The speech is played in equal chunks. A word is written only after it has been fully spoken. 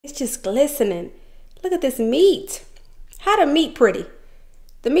It's just glistening. Look at this meat. How the meat pretty?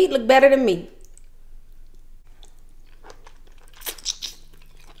 The meat look better than me.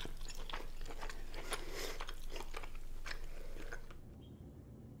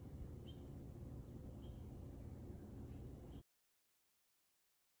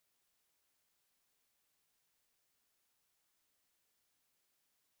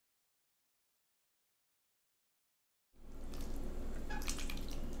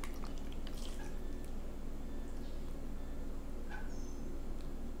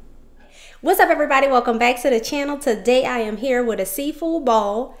 What's up, everybody? Welcome back to the channel. Today I am here with a seafood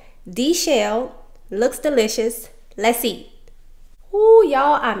ball, deshelled. Looks delicious. Let's eat. Ooh,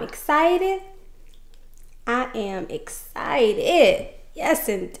 y'all, I'm excited. I am excited. Yes,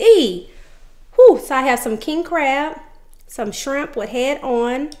 indeed. Whew, so I have some king crab, some shrimp with head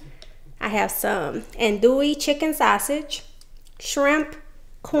on. I have some andouille chicken sausage, shrimp,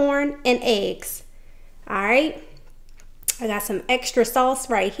 corn, and eggs. All right. I got some extra sauce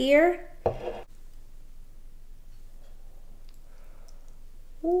right here.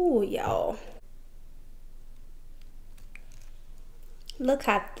 Ooh, y'all. Look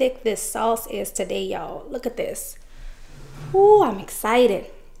how thick this sauce is today, y'all. Look at this. Ooh, I'm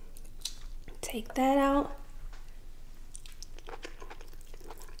excited. Take that out.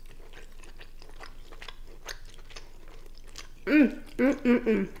 Mmm.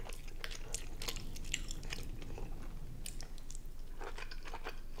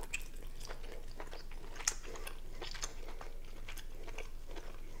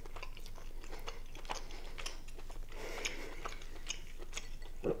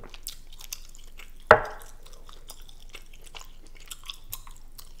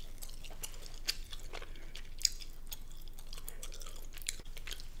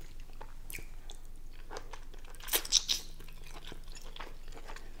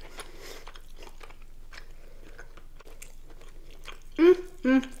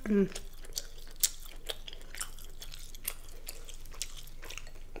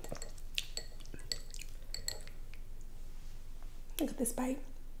 Look at this bite.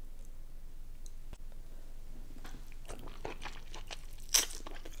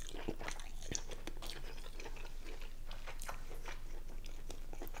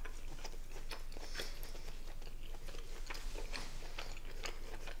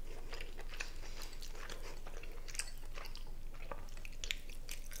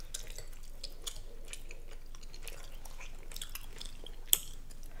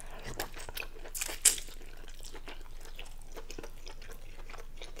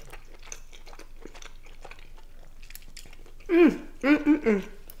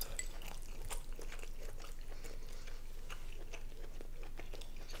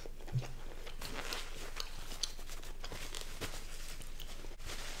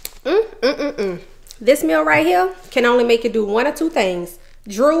 This meal right here can only make you do one or two things: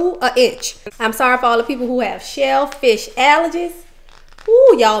 drool or itch. I'm sorry for all the people who have shellfish allergies.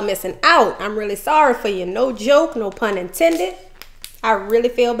 Ooh, y'all missing out. I'm really sorry for you. No joke, no pun intended. I really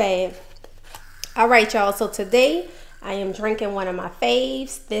feel bad. All right, y'all. So today I am drinking one of my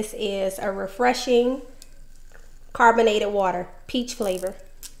faves. This is a refreshing carbonated water, peach flavor.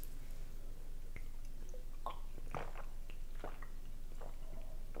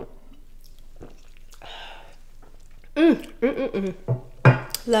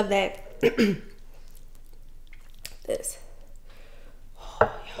 Love that. This.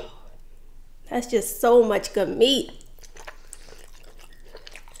 Oh, yo. That's just so much good meat.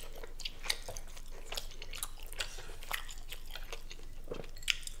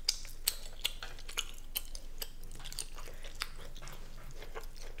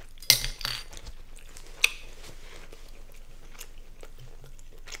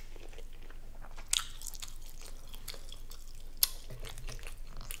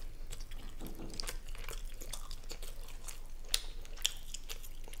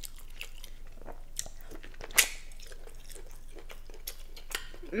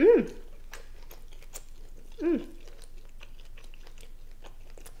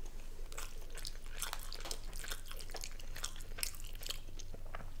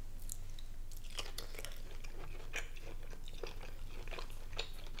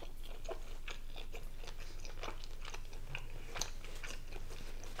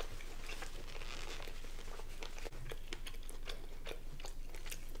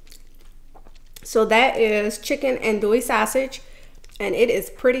 So that is chicken andouille sausage, and it is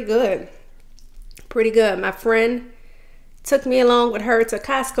pretty good. Pretty good. My friend took me along with her to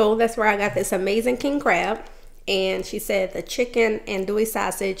Costco. That's where I got this amazing king crab. And she said the chicken andouille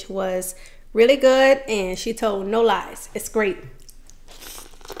sausage was really good, and she told no lies. It's great.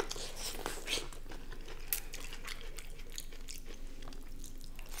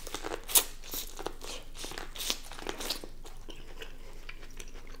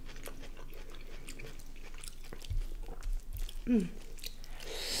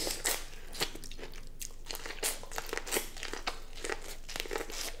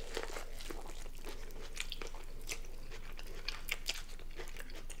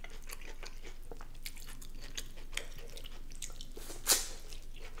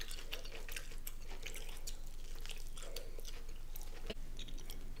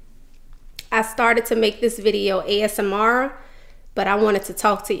 I started to make this video ASMR, but I wanted to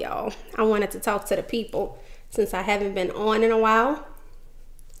talk to y'all. I wanted to talk to the people since I haven't been on in a while.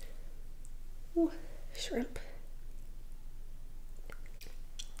 Ooh, shrimp.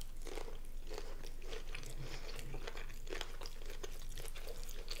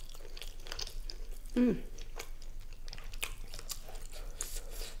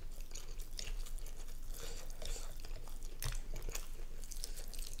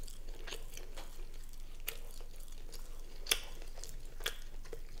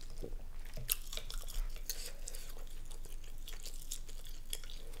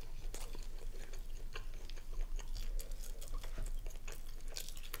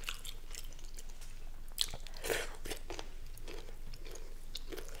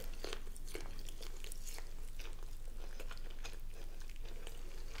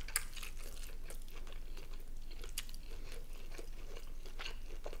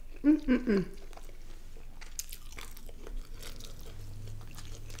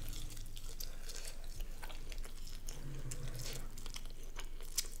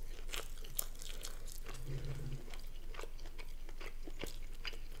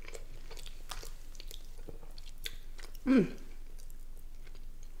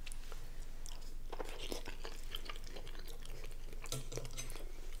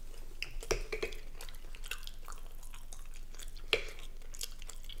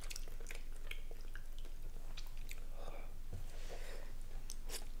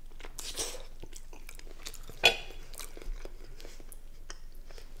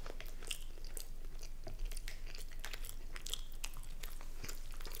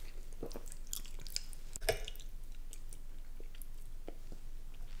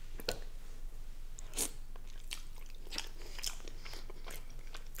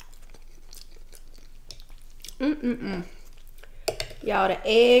 Y'all, the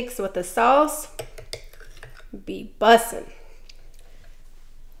eggs with the sauce be bussin'.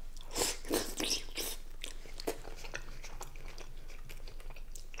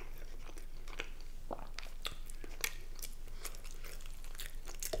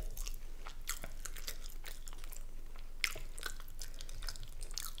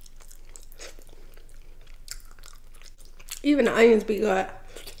 Even the onions be good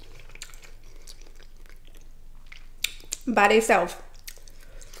by themselves.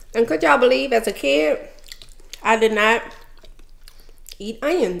 And could y'all believe, as a kid, I did not eat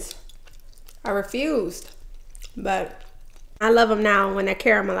onions. I refused. But I love them now when they're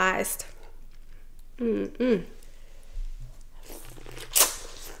caramelized.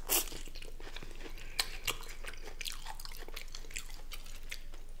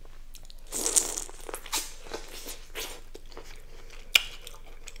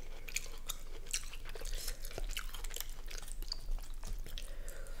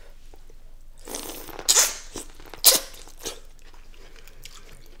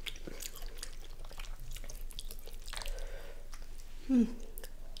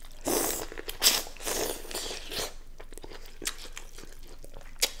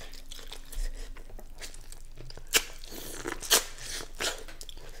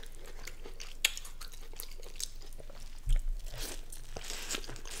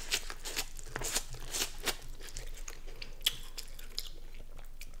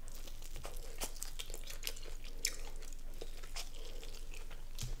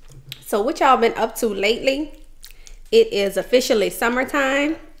 So what y'all been up to lately? It is officially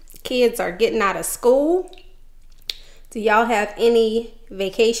summertime. Kids are getting out of school. Do y'all have any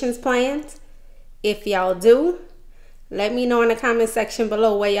vacations planned? If y'all do, let me know in the comment section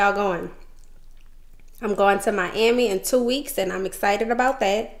below where y'all going. I'm going to Miami in 2 weeks and I'm excited about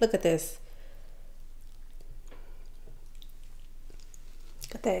that. Look at this.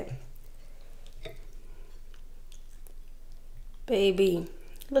 Look at that. Baby,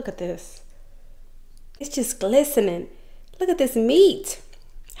 look at this. It's just glistening. Look at this meat.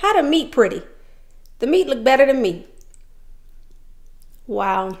 How the meat pretty? The meat look better than me.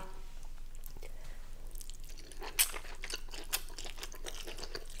 Wow.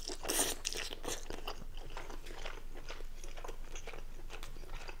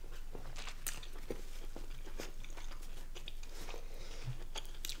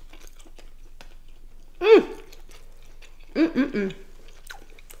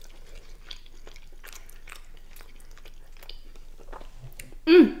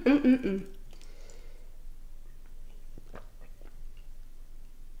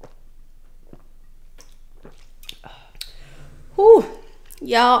 Whew.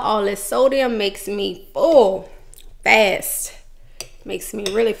 Y'all, all this sodium makes me full fast. Makes me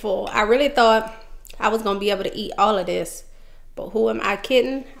really full. I really thought I was gonna be able to eat all of this, But who am I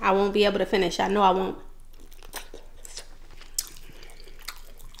kidding? I won't be able to finish. I know I won't.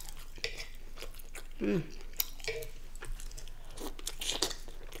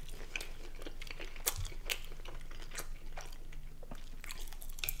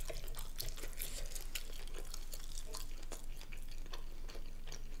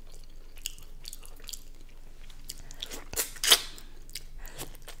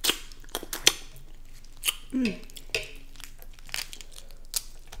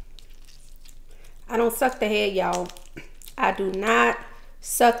 I don't suck the head, y'all. I do not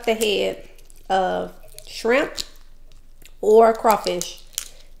suck the head of shrimp or crawfish.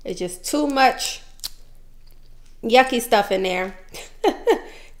 It's just too much yucky stuff in there.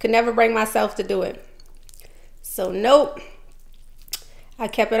 Could never bring myself to do it. So nope. I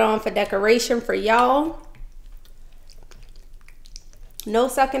kept it on for decoration for y'all. No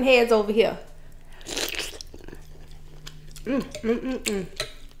sucking heads over here.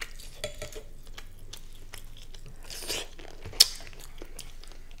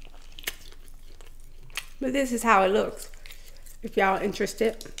 But this is how it looks, if y'all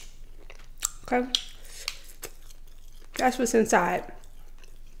interested. Okay, that's what's inside,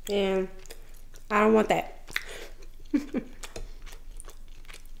 and I don't want that.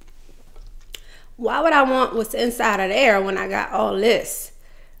 Why would I want what's inside of there when I got all this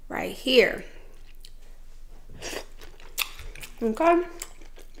right here? Okay.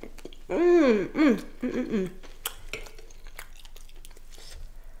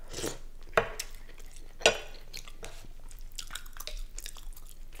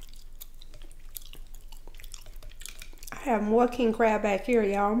 I have more king crab back here,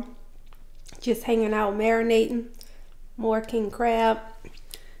 y'all. Just hanging out, marinating. More king crab,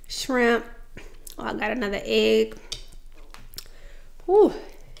 shrimp. Oh, I got another egg. Whew,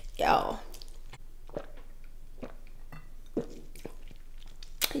 y'all.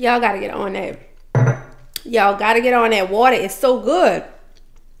 Y'all gotta get on that. Y'all gotta get on that water. It's so good.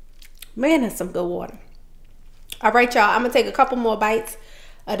 Man, that's some good water. All right, y'all. I'm gonna take a couple more bites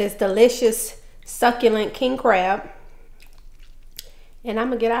of this delicious, succulent king crab. And I'm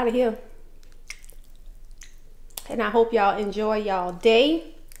gonna get out of here. And I hope y'all enjoy y'all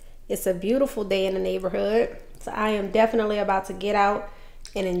day. It's a beautiful day in the neighborhood. So I am definitely about to get out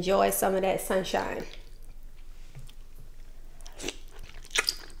and enjoy some of that sunshine.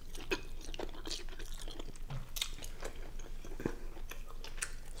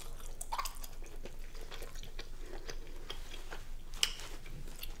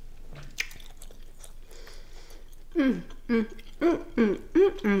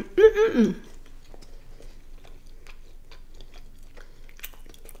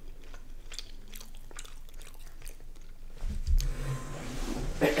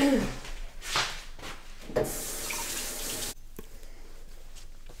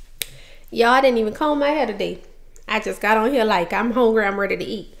 Y'all didn't even comb my hair today. I just got on here like I'm hungry, I'm ready to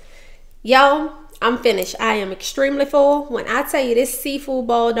eat. Y'all, I'm finished. I am extremely full. When I tell you this seafood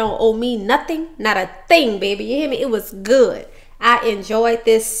bowl don't owe me nothing, not a thing, baby. You hear me? It was good. I enjoyed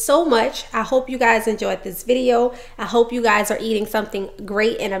this so much. I hope you guys enjoyed this video. I hope you guys are eating something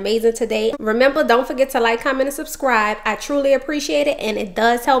great and amazing today. Remember, don't forget to like, comment, and subscribe. I truly appreciate it, and it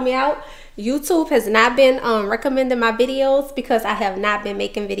does help me out. YouTube has not been recommending my videos because I have not been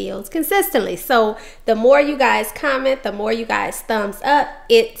making videos consistently. So the more you guys comment, the more you guys thumbs up,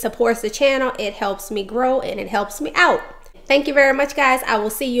 it supports the channel, it helps me grow, and it helps me out. Thank you very much, guys. I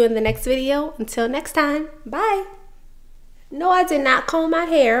will see you in the next video. Until next time, bye. No, I did not comb my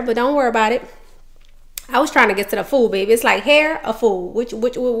hair, but don't worry about it. I was trying to get to the food, baby. It's like hair or food.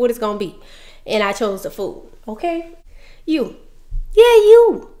 What it's gonna be? And I chose the food. Okay? You. Yeah,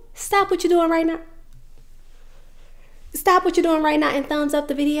 you. Stop what you're doing right now. Stop what you're doing right now and thumbs up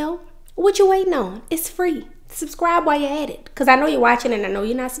the video. What you waiting on? It's free. Subscribe while you're at it. Because I know you're watching and I know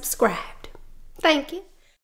you're not subscribed. Thank you.